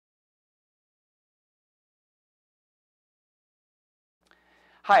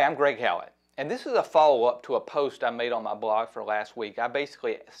Hi, I'm Greg Howlett, and this is a follow-up to a post I made on my blog for last week. I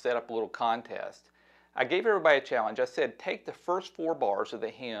basically set up a little contest. I gave everybody a challenge. I said, take the first 4 bars of the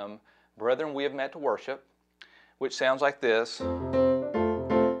hymn, Brethren, We Have Met to Worship, which sounds like this.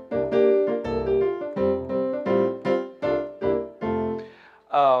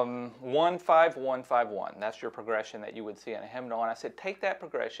 1-5-1-5-1. That's your progression that you would see in a hymnal. And I said, take that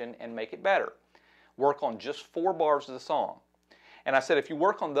progression and make it better. Work on just 4 bars of the song. And I said, if you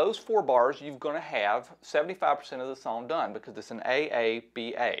work on those 4 bars, you're going to have 75% of the song done, because it's an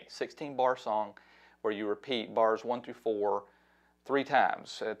A-A-B-A, 16-bar song where you repeat bars 1 through 4 3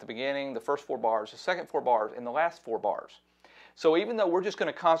 times. At the beginning, the first 4 bars, the second 4 bars, and the last 4 bars. So even though we're just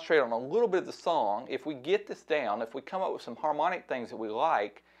going to concentrate on a little bit of the song, if we get this down, if we come up with some harmonic things that we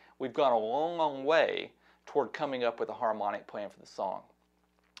like, we've gone a long, long way toward coming up with a harmonic plan for the song.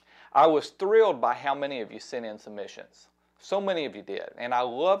 I was thrilled by how many of you sent in submissions. So many of you did, and I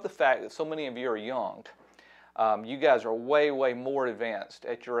love the fact that so many of you are young. You guys are way, way more advanced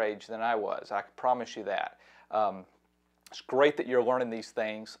at your age than I was. I can promise you that. It's great that you're learning these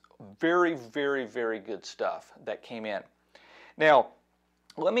things. Very, very, very good stuff that came in. Now,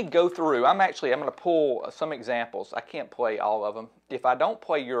 let me go through. I'm going to pull some examples. I can't play all of them. If I don't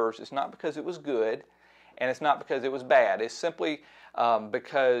play yours, it's not because it was good, and it's not because it was bad. It's simply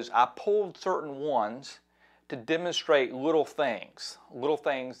because I pulled certain ones to demonstrate little things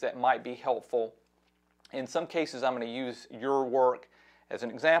that might be helpful. In some cases, I'm going to use your work as an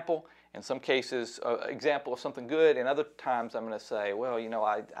example. In some cases, an example of something good. And other times, I'm going to say, well, you know,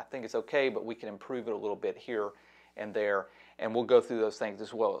 I think it's okay, but we can improve it a little bit here and there. And we'll go through those things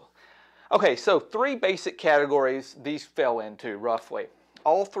as well. Okay, so 3 basic categories these fell into, roughly.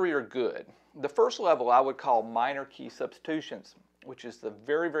 All 3 are good. The first level I would call minor key substitutions, which is the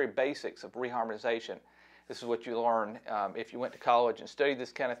very, very basics of reharmonization. This is what you learn if you went to college and studied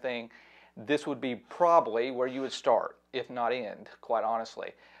this kind of thing. This would be probably where you would start, if not end, quite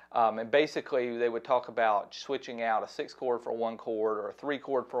honestly. And basically, they would talk about switching out a 6 chord for a 1 chord or a 3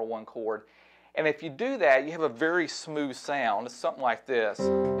 chord for a 1 chord. And if you do that, you have a very smooth sound. It's something like this.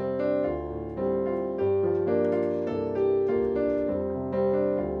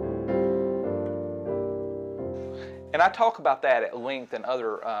 And I talk about that at length in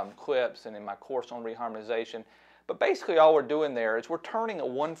other clips and in my course on reharmonization. But basically all we're doing there is we're turning a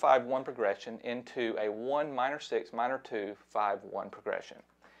 1-5-1 progression into a 1 minor 6 minor 2 5-1 progression.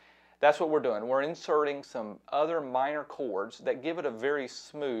 That's what we're doing. We're inserting some other minor chords that give it a very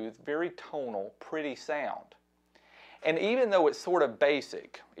smooth, very tonal, pretty sound. And even though it's sort of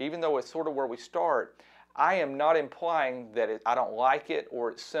basic, even though it's sort of where we start, I am not implying that I don't like it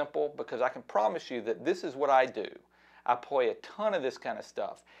or it's simple, because I can promise you that this is what I do. I play a ton of this kind of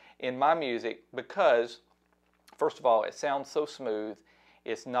stuff in my music because, first of all, it sounds so smooth.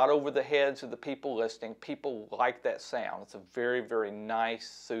 It's not over the heads of the people listening. People like that sound. It's a very, very nice,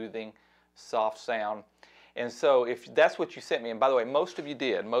 soothing, soft sound. And so if that's what you sent me, and by the way, most of you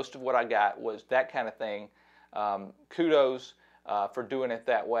did. Most of what I got was that kind of thing. Kudos for doing it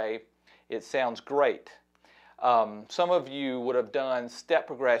that way. It sounds great. Some of you would have done step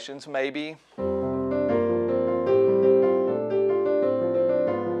progressions, maybe.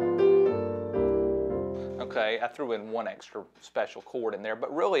 Okay, I threw in 1 extra special chord in there,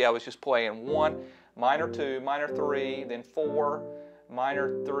 but really I was just playing 1, minor 2, minor 3, then 4,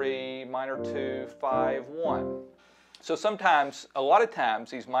 minor 3, minor 2, 5, 1. So sometimes, a lot of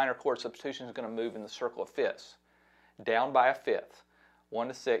times, these minor chord substitutions are going to move in the circle of fifths, down by a fifth. 1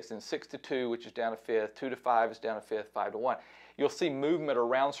 to 6, and 6 to 2, which is down a fifth, 2 to 5 is down a fifth, 5 to 1. You'll see movement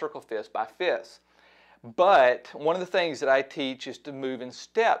around circle fifths by fifths. But one of the things that I teach is to move in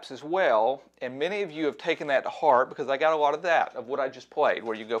steps as well, and many of you have taken that to heart, because I got a lot of that, of what I just played,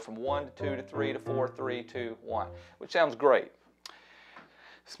 where you go from 1 to 2 to 3 to 4, 3, 2, 1, which sounds great.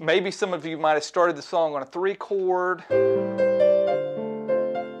 Maybe some of you might have started the song on a 3 chord.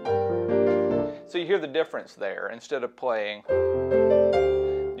 So you hear the difference there. Instead of playing,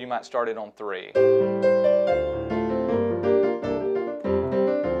 you might start it on 3.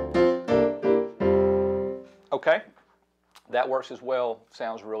 Okay, that works as well,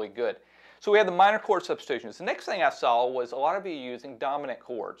 sounds really good. So we have the minor chord substitutions. The next thing I saw was a lot of you using dominant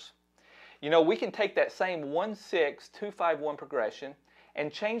chords. You know, we can take that same 1-6, 2-5-1 progression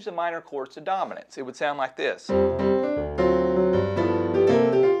and change the minor chords to dominants. It would sound like this.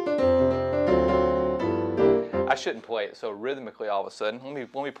 I shouldn't play it so rhythmically all of a sudden. Let me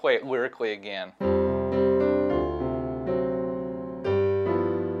play it lyrically again.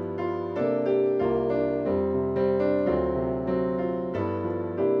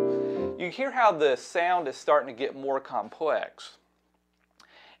 You hear how the sound is starting to get more complex.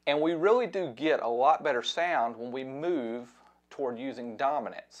 And we really do get a lot better sound when we move toward using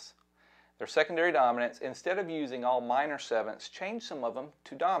dominants. They're secondary dominants. Instead of using all minor sevenths, change some of them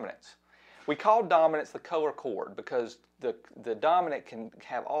to dominants. We call dominants the color chord because the dominant can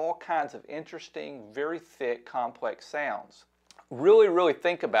have all kinds of interesting, very thick, complex sounds. Really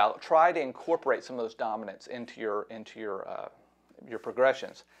think about, try to incorporate some of those dominants into your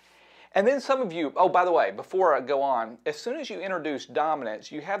progressions. And then some of you, oh, by the way, before I go on, as soon as you introduce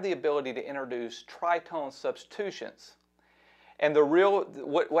dominants, you have the ability to introduce tritone substitutions. And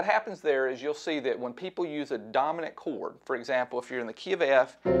what happens there is you'll see that when people use a dominant chord, for example, if you're in the key of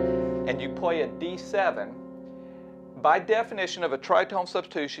F and you play a D7, by definition of a tritone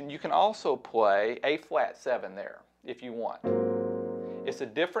substitution, you can also play A flat 7 there if you want. It's a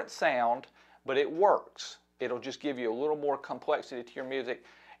different sound, but it works. It'll just give you a little more complexity to your music.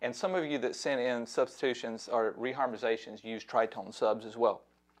 And some of you that sent in substitutions or reharmonizations use tritone subs as well.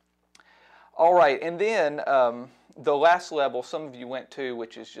 All right, and then the last level some of you went to,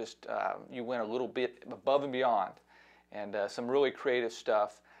 which is just you went a little bit above and beyond, and some really creative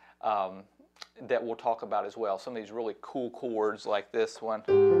stuff that we'll talk about as well. Some of these really cool chords like this one.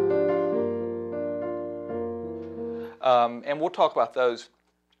 And we'll talk about those.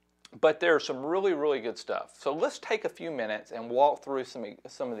 But there's some really good stuff. So let's take a few minutes and walk through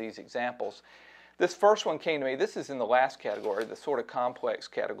some of these examples. This first one came to me. This is in the last category, the sort of complex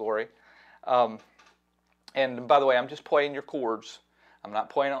category. And by the way, I'm just playing your chords. I'm not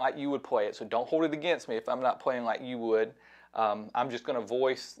playing it like you would play it, so don't hold it against me if I'm not playing like you would. I'm just going to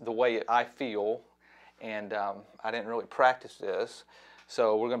voice the way I feel, and I didn't really practice this.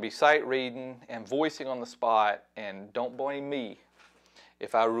 So we're going to be sight reading and voicing on the spot, and don't blame me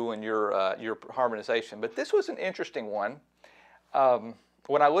if I ruin your harmonization. But this was an interesting one.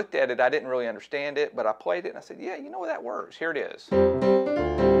 When I looked at it, I didn't really understand it, but I played it and I said, yeah, you know, that works. Here it is.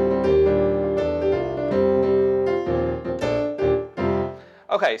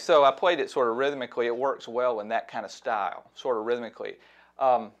 Okay, so I played it sort of rhythmically. It works well in that kind of style, sort of rhythmically.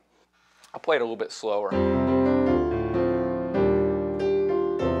 I played a little bit slower.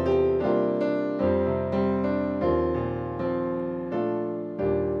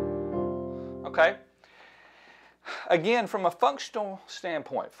 Okay. Again, from a functional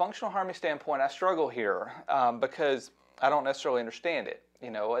standpoint, functional harmony standpoint, I struggle here because I don't necessarily understand it.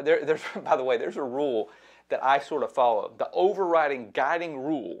 You know, by the way, there's a rule that I sort of follow. The overriding guiding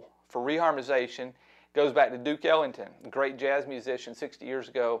rule for reharmonization goes back to Duke Ellington, a great jazz musician 60 years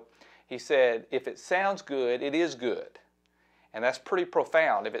ago. He said, if it sounds good, it is good. And that's pretty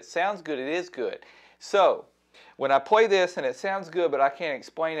profound. If it sounds good, it is good. So when I play this and it sounds good, but I can't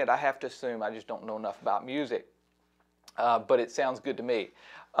explain it, I have to assume I just don't know enough about music. But it sounds good to me.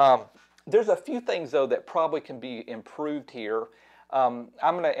 There's a few things, though, that probably can be improved here.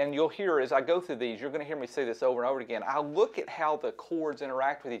 And you'll hear as I go through these, you're going to hear me say this over and over again. I look at how the chords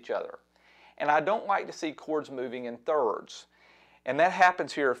interact with each other. And I don't like to see chords moving in thirds. And that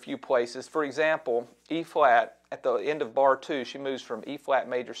happens here a few places. For example, E flat, at the end of bar 2, she moves from E flat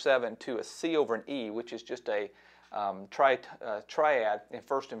major 7 to a C over an E, which is just a triad in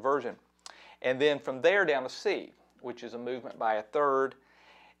first inversion. And then from there down to C, which is a movement by a third.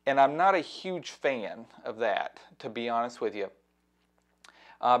 And I'm not a huge fan of that, to be honest with you.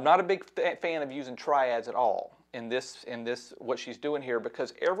 I'm not a big fan of using triads at all in this what she's doing here,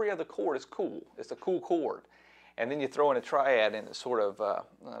 because every other chord is cool. It's a cool chord. And then you throw in a triad and it's sort of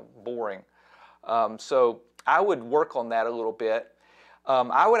boring. So I would work on that a little bit.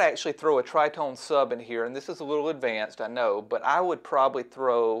 I would actually throw a tritone sub in here, and this is a little advanced, I know, but I would probably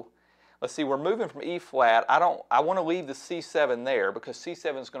throw, let's see, we're moving from E flat. I want to leave the C7 there because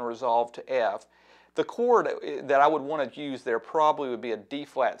C7 is going to resolve to F. The chord that I would want to use there probably would be a D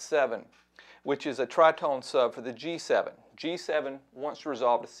flat 7, which is a tritone sub for the G7. G7 wants to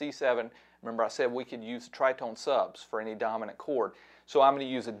resolve to C7. Remember I said we could use tritone subs for any dominant chord. So I'm going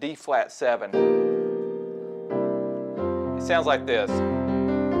to use a D flat 7. It sounds like this.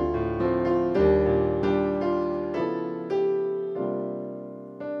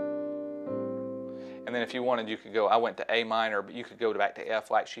 And then if you wanted, you could go, I went to A minor, but you could go back to F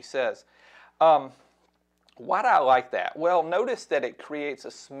like she says. Why do I like that? Well, notice that it creates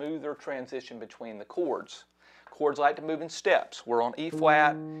a smoother transition between the chords. Chords like to move in steps. We're on E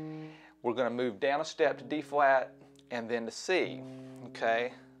flat. We're going to move down a step to D flat and then to C.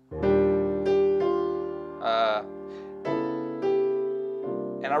 Okay?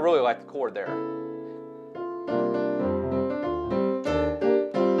 And I really like the chord there.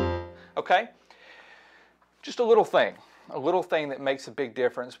 Okay? Just a little thing. a little thing that makes a big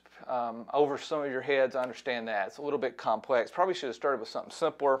difference. Over some of your heads, I understand that. It's a little bit complex. Probably should have started with something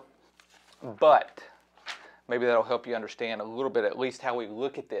simpler, but maybe that'll help you understand a little bit at least how we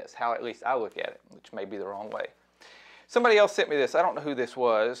look at this, how at least I look at it, which may be the wrong way. Somebody else sent me this. I don't know who this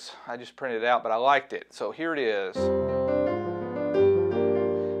was. I just printed it out, but I liked it. So here it is.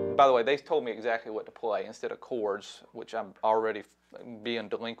 By the way, they told me exactly what to play instead of chords, which I'm already being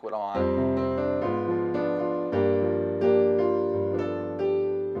delinquent on.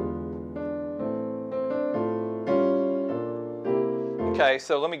 Okay,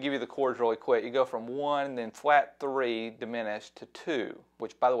 so let me give you the chords really quick. You go from 1 and then flat 3 diminished to 2,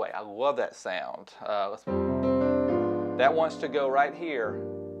 which, by the way, I love that sound. That wants to go right here.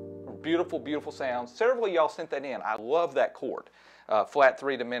 Beautiful, beautiful sound. Several of y'all sent that in. I love that chord, flat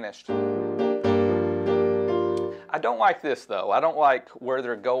 3 diminished. I don't like this, though. I don't like where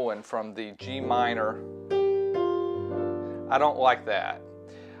they're going from the G minor. I don't like that.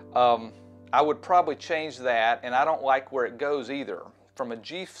 I would probably change that, and I don't like where it goes either. From a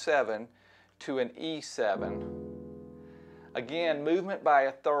G7 to an E7. Again, movement by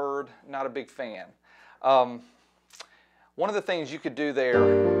a third, not a big fan. One of the things you could do there,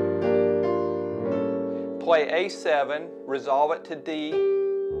 play A7, resolve it to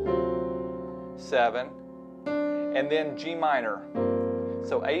D7, and then G minor.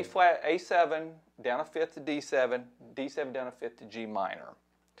 So A flat, A7, down a fifth to D7, D7 down a fifth to G minor.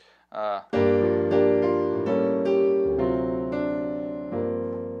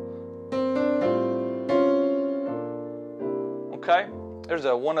 Okay, there's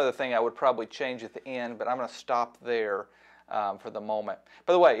one other thing I would probably change at the end, but I'm going to stop there for the moment.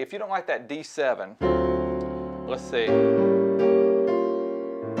 By the way, if you don't like that D7, let's see.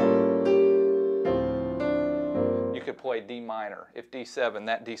 You could play D minor. If D7,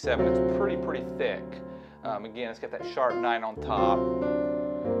 that D7 is pretty thick. Again, it's got that sharp 9 on top.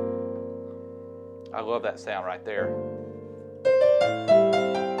 I love that sound right there.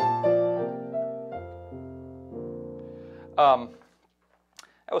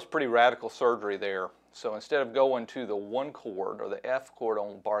 That was pretty radical surgery there. So instead of going to the 1 chord or the F chord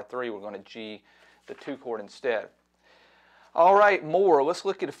on bar 3, we're going to G the 2 chord instead. All right, more. Let's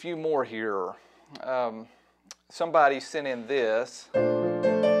look at a few more here. Somebody sent in this.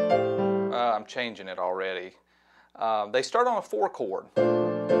 I'm changing it already. They start on a 4 chord.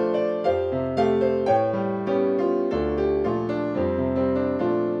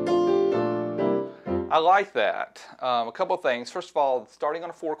 I like that. A couple of things. First of all, starting on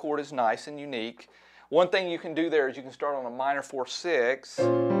a 4 chord is nice and unique. One thing you can do there is you can start on a minor 4/6.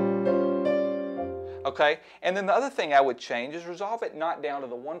 Okay, and then the other thing I would change is resolve it not down to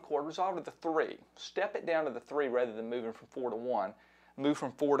the 1 chord, resolve it to the 3. Step it down to the 3 rather than moving from 4 to 1. Move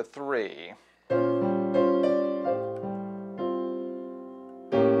from 4 to 3.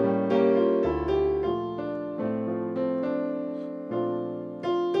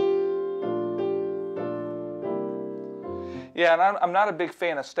 Yeah, and I'm not a big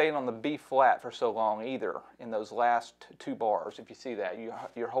fan of staying on the B flat for so long either in those last 2 bars. If you see that,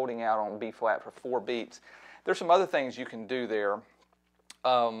 you're holding out on B flat for 4 beats. There's some other things you can do there.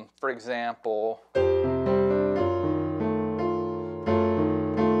 For example,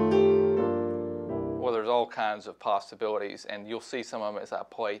 well, there's all kinds of possibilities, and you'll see some of them as I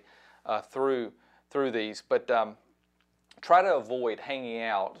play through these. But try to avoid hanging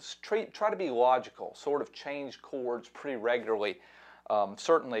out. Try to be logical, sort of change chords pretty regularly,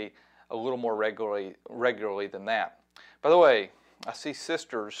 certainly a little more regularly than that. By the way, I see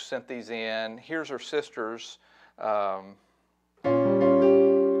Sisters sent these in. Here's her Sisters.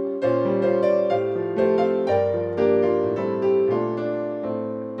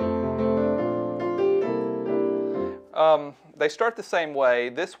 They start the same way.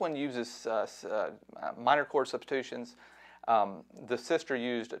 This one uses minor chord substitutions. The sister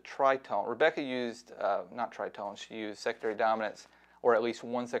used a tritone. Rebecca used, not tritone, she used secondary dominants, or at least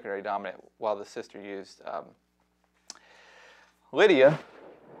 1 secondary dominant, while the sister used, Lydia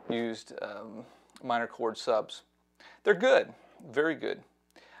used minor chord subs. They're good, very good.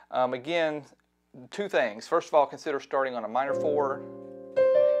 Again, 2 things. First of all, consider starting on a minor 4,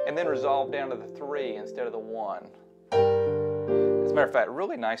 and then resolve down to the 3 instead of the 1. As a matter of fact, a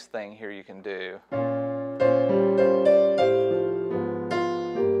really nice thing here you can do.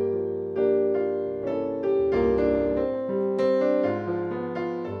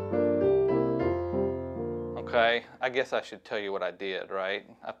 Okay, I guess I should tell you what I did, right?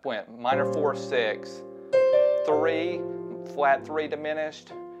 I went minor 4/6, 3, flat 3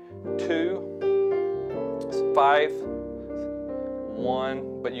 diminished, 2, 5,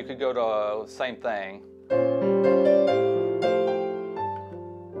 1, but you could go to same thing.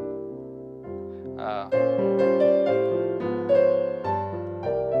 I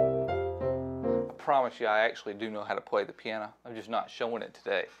promise you, I actually do know how to play the piano. I'm just not showing it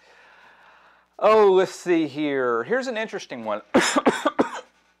today. Oh, let's see here. Here's an interesting one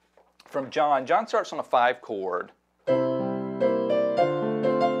from John. John starts on a 5 chord.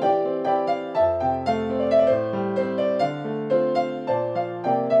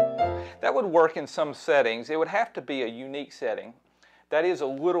 That would work in some settings. It would have to be a unique setting. That is a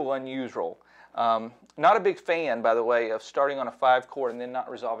little unusual. Not a big fan, by the way, of starting on a 5 chord and then not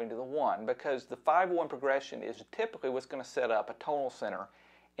resolving to the 1, because the 5-1 progression is typically what's going to set up a tonal center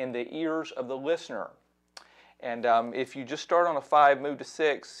in the ears of the listener. And if you just start on a 5, move to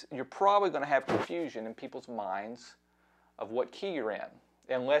 6, you're probably going to have confusion in people's minds of what key you're in,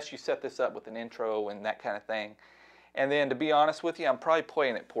 unless you set this up with an intro and that kind of thing. And then, to be honest with you, I'm probably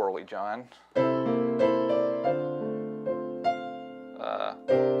playing it poorly, John.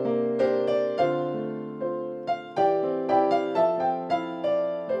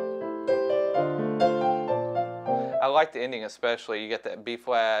 I like the ending especially. You get that B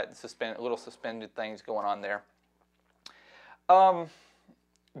flat, little suspended things going on there.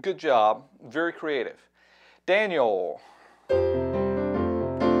 Good job. Very creative. Daniel.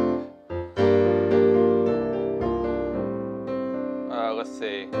 Let's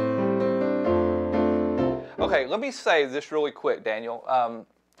see. Okay, let me say this really quick, Daniel.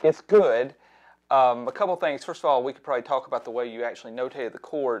 It's good. A couple things. First of all, we could probably talk about the way you actually notated the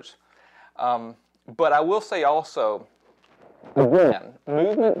chords. But I will say also, again,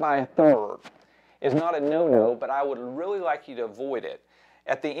 movement by a third is not a no-no, but I would really like you to avoid it.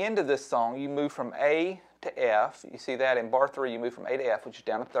 At the end of this song, you move from A to F. You see that in bar 3, you move from A to F, which is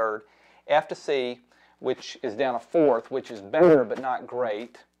down a third, F to C, which is down a fourth, which is better but not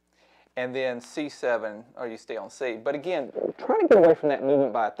great, and then C7, or you stay on C. But again, try to get away from that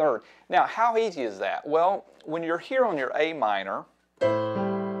movement by a third. Now, how easy is that? Well, when you're here on your A minor,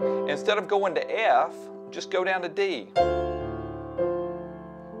 instead of going to F, just go down to D.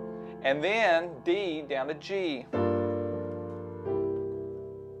 And then D down to G.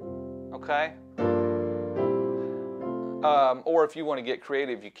 Okay? Or if you want to get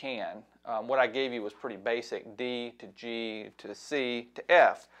creative, you can. What I gave you was pretty basic. D to G to C to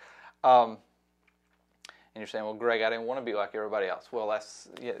F. And you're saying, well, Greg, I didn't want to be like everybody else. Well,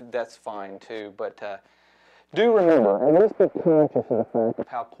 that's fine too. But do remember, and let's be conscious of the fact of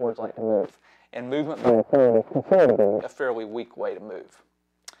how chords like to move. And movement by a third is considered to be a fairly weak way to move.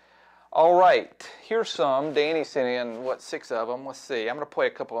 All right, here's some. Danny sent in, 6 of them? Let's see. I'm going to play a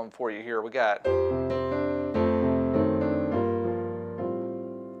couple of them for you here. We got...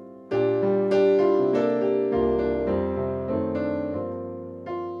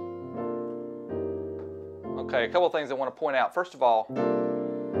 Okay, a couple of things I want to point out. First of all,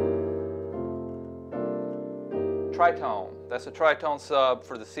 tritone. That's a tritone sub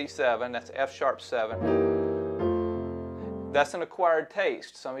for the C7. That's F sharp 7. That's an acquired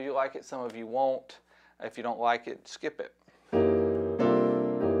taste. Some of you like it, some of you won't. If you don't like it, skip it.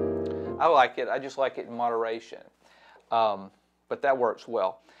 I like it. I just like it in moderation. But that works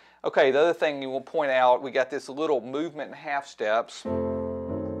well. Okay, the other thing you will point out, we got this little movement in half steps.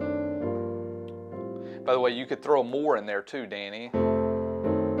 By the way, you could throw more in there too, Danny.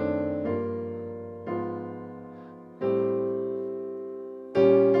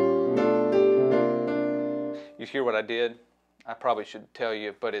 You hear what I did? I probably should tell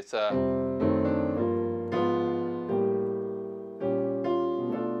you, but it's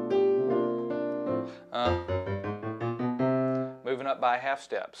moving up by half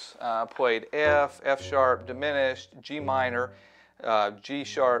steps. Played F, F sharp diminished, G minor, G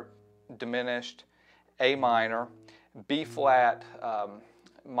sharp diminished, A minor, B flat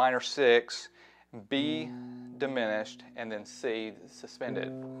minor 6, B diminished, and then C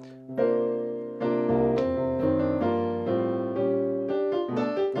suspended.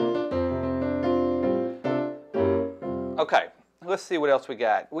 Okay, let's see what else we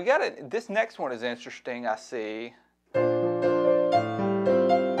got. This next one is interesting, I see.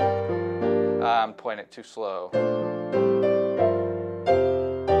 I'm playing it too slow.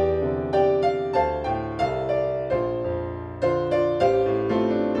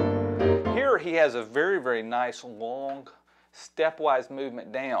 Here he has a very, very nice long stepwise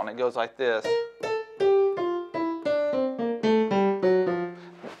movement down. It goes like this.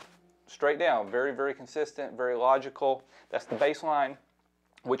 Straight down, very, very consistent, very logical. That's the bass line,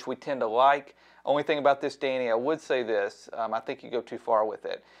 which we tend to like. Only thing about this, Danny, I would say this, I think you go too far with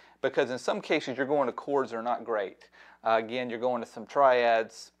it. Because in some cases, you're going to chords that are not great. Again, you're going to some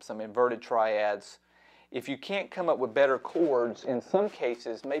triads, some inverted triads. if you can't come up with better chords, in some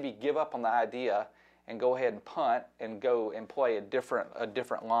cases, maybe give up on the idea and go ahead and punt and go and play a different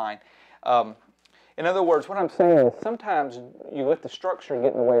line. In other words, what I'm saying is sometimes you let the structure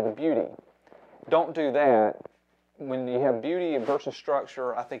get in the way of the beauty. Don't do that. When you have beauty versus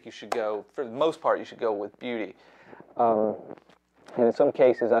structure, I think you should go, for the most part, you should go with beauty. And in some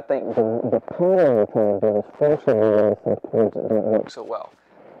cases, I think the pattern you're trying to do is forcing you into some chords that don't work so well.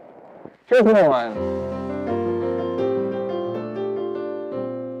 Here's one.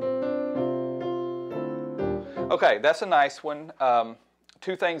 Okay, that's a nice one.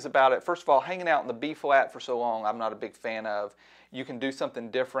 Two things about it. First of all, hanging out in the B flat for so long, I'm not a big fan of. You can do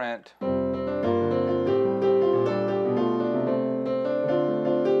something different.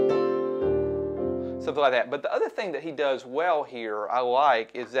 Something like that. But the other thing that he does well here, I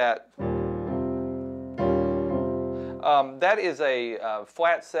like, is that that is a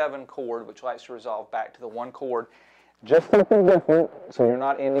flat 7 chord, which likes to resolve back to the 1 chord. Just something different, so you're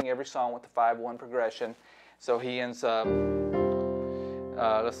not ending every song with the 5-1 progression. So he ends up,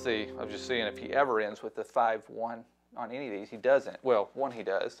 let's see, I was just seeing if he ever ends with the 5-1 on any of these. He doesn't. Well, one he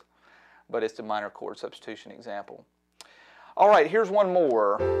does, but it's the minor chord substitution example. All right, here's one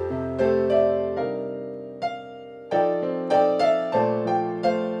more.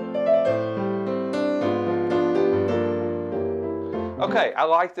 Okay, I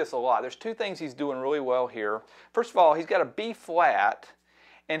like this a lot. There's two things he's doing really well here. First of all, he's got a B flat,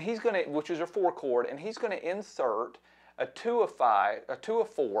 and he's going to, which is a 4 chord, and he's going to insert a 2 of 5, a 2 of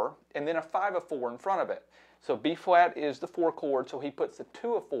 4, and then a 5 of 4 in front of it. So B flat is the 4 chord, so he puts the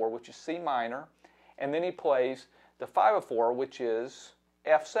 2 of 4, which is C minor, and then he plays the 5 of 4, which is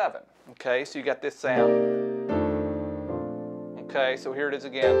F7. Okay, so you got this sound. Okay, so here it is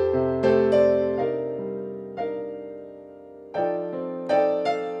again.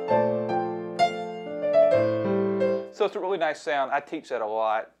 So it's a really nice sound. I teach that a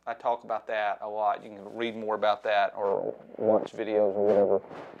lot. I talk about that a lot. You can read more about that or watch videos or whatever.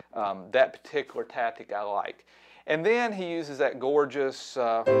 That particular tactic I like. And then he uses that gorgeous,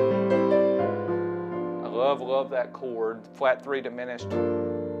 I love that chord, flat 3 diminished,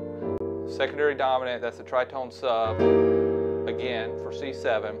 secondary dominant, that's a tritone sub, again for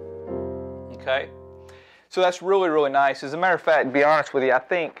C7. Okay? So that's really, really nice. As a matter of fact, to be honest with you, I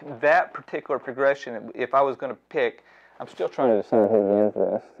think that particular progression, if I was going to pick, I'm still trying to decide who wins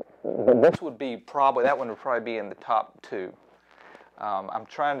this, but this would be probably, that one would probably be in the top 2. I'm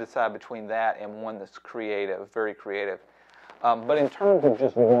trying to decide between that and one that's creative, very creative. But in terms of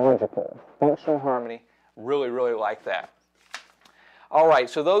just logical, functional harmony, really, really like that. All right,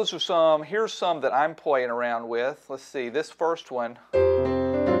 so those are some, here's some that I'm playing around with. Let's see, this first one.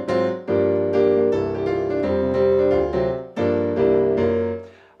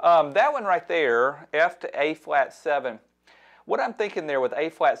 That one right there, F to A flat 7. What I'm thinking there with A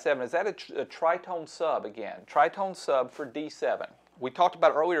flat 7, is that a tritone sub again? Tritone sub for D7. We talked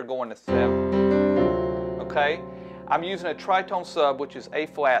about earlier going to 7. Okay? I'm using a tritone sub, which is A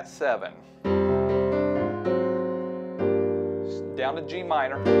flat 7. Down to G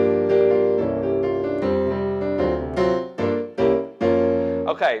minor.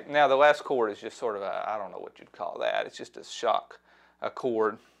 Okay, now the last chord is just sort of a, I don't know what you'd call that. It's just a shock, a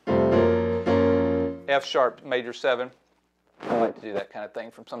chord. F sharp major 7. I like to do that kind of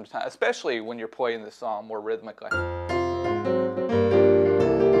thing from time to time, especially when you're playing the song more rhythmically.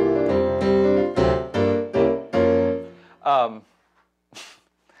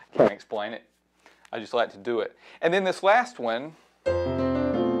 Can't explain it. I just like to do it. And then this last one, a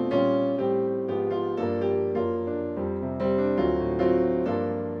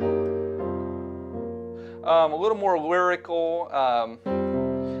little more lyrical.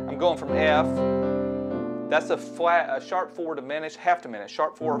 I'm going from F. That's a flat, a sharp 4 diminished, half diminished,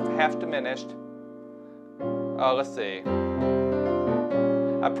 sharp 4 half diminished. Let's see.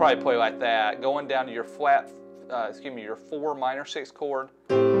 I'd probably play like that, going down to your flat, your 4 minor 6 chord,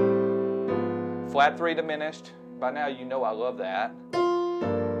 flat 3 diminished. By now you know I love that.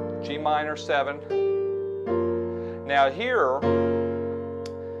 G minor 7. Now here,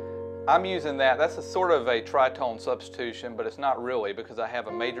 I'm using that. That's a sort of a tritone substitution, but it's not really because I have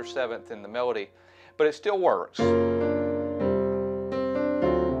a major 7th in the melody. But it still works.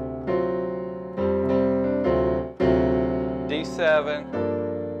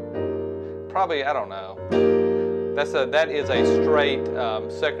 D7, probably, I don't know. That is a straight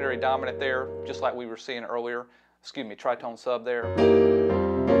secondary dominant there, just like we were seeing earlier. Excuse me, tritone sub there.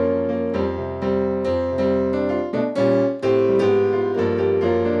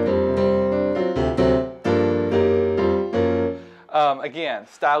 Again,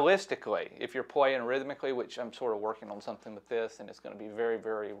 stylistically, if you're playing rhythmically, which I'm sort of working on something with this, and it's going to be very,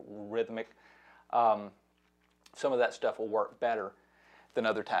 very rhythmic, some of that stuff will work better than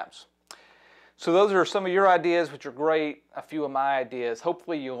other times. So those are some of your ideas, which are great, a few of my ideas.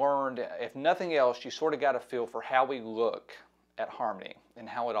 Hopefully you learned, if nothing else, you sort of got a feel for how we look at harmony and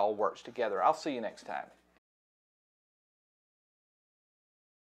how it all works together. I'll see you next time.